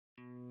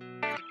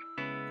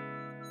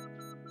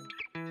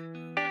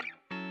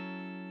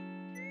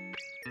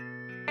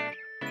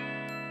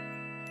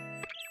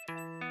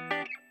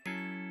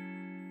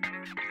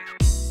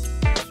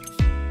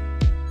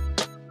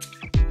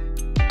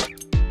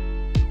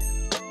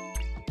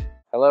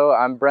Hello,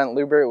 I'm Brent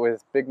Lubbert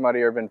with Big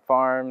Muddy Urban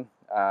Farm,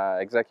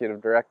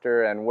 Executive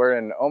Director, and we're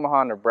in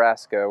Omaha,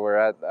 Nebraska. We're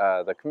at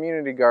the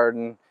community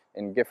garden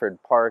in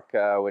Gifford Park,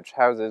 which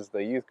houses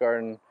the youth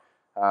garden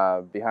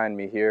behind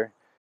me here.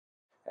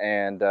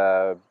 And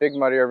Big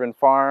Muddy Urban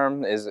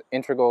Farm is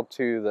integral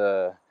to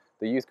the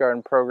youth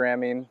garden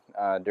programming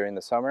during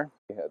the summer.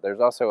 There's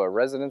also a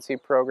residency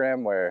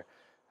program where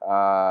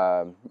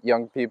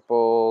young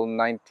people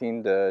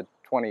 19 to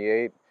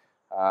 28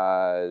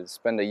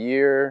 spend a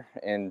year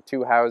in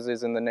 2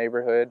 houses in the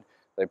neighborhood.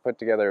 They put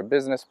together a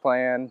business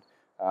plan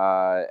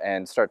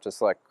and start to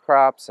select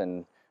crops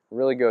and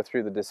really go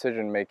through the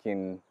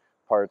decision-making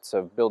parts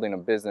of building a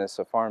business,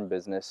 a farm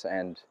business,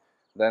 and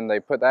then they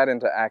put that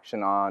into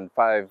action on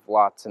 5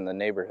 lots in the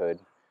neighborhood.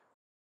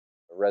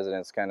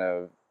 Residents kind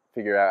of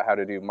figure out how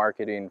to do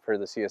marketing for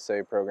the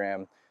CSA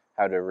program,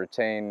 how to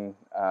retain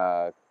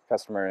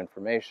customer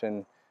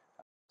information.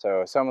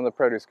 So some of the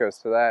produce goes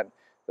to that.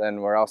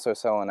 Then we're also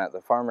selling at the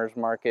farmers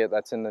market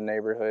that's in the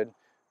neighborhood,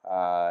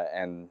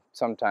 and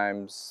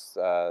sometimes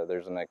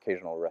there's an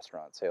occasional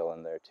restaurant sale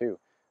in there too.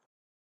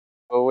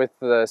 So with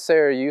the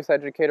SARE Youth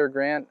Educator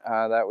Grant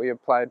that we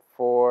applied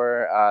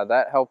for,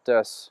 that helped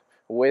us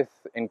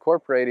with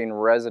incorporating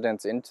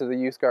residents into the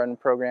youth garden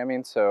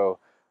programming. So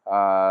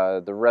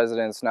the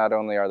residents, not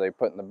only are they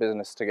putting the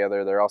business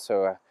together, they're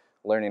also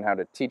learning how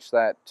to teach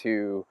that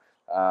to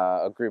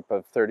a group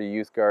of 30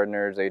 youth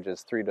gardeners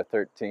ages 3 to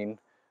 13.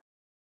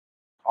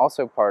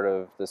 Also part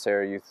of the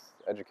SARE Youth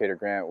Educator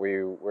Grant,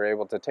 we were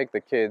able to take the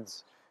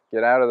kids,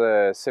 get out of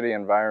the city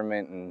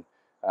environment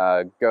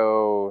and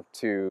go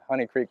to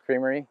Honey Creek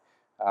Creamery,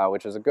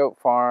 which is a goat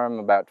farm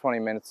about 20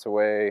 minutes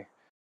away.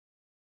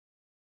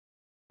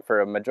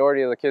 For a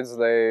majority of the kids,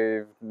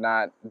 they've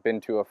not been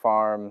to a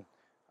farm,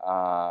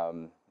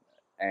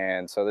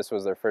 and so this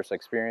was their first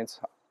experience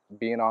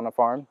being on a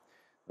farm.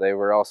 They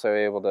were also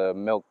able to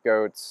milk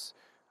goats.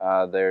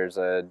 There's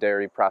a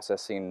dairy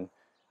processing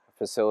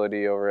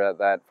facility over at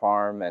that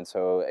farm, and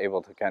so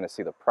able to kind of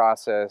see the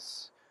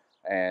process.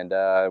 And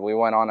we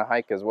went on a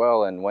hike as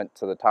well and went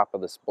to the top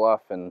of this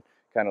bluff and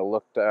kind of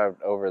looked out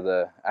over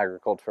the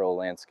agricultural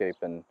landscape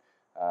and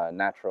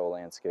natural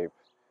landscape.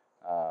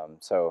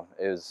 So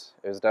it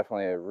was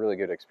definitely a really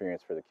good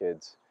experience for the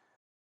kids.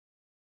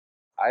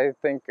 I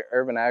think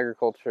urban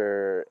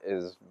agriculture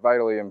is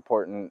vitally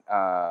important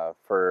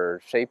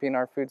for shaping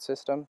our food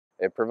system.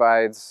 It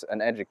provides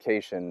an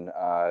education.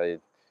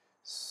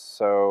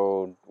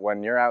 So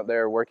when you're out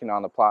there working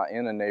on the plot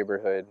in a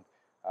neighborhood,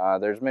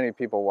 there's many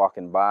people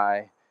walking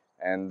by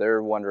and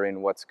they're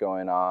wondering what's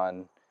going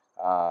on,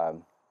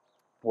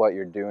 what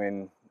you're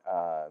doing,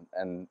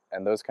 and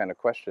those kind of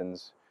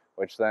questions,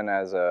 which then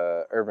as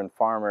a urban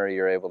farmer,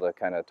 you're able to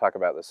kind of talk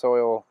about the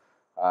soil,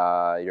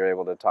 you're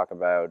able to talk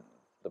about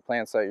the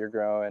plants that you're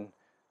growing,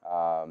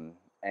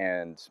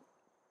 and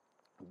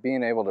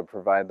being able to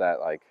provide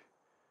that like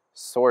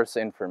source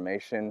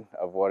information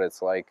of what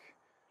it's like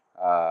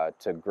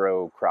to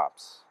grow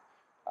crops,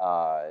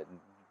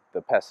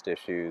 the pest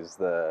issues,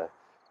 the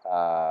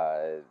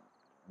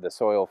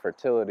soil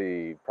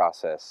fertility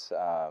process,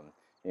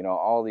 you know,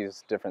 all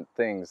these different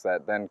things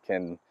that then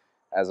can,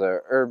 as an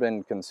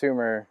urban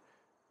consumer,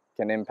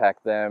 can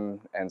impact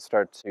them and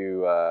start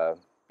to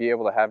be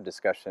able to have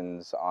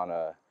discussions on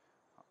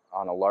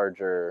a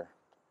larger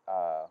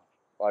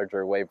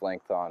larger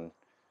wavelength on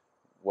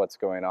what's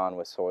going on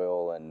with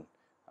soil and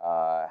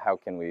how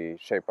can we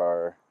shape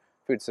our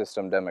food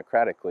system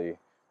democratically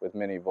with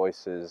many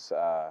voices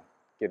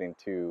getting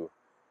to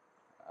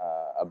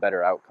a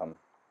better outcome.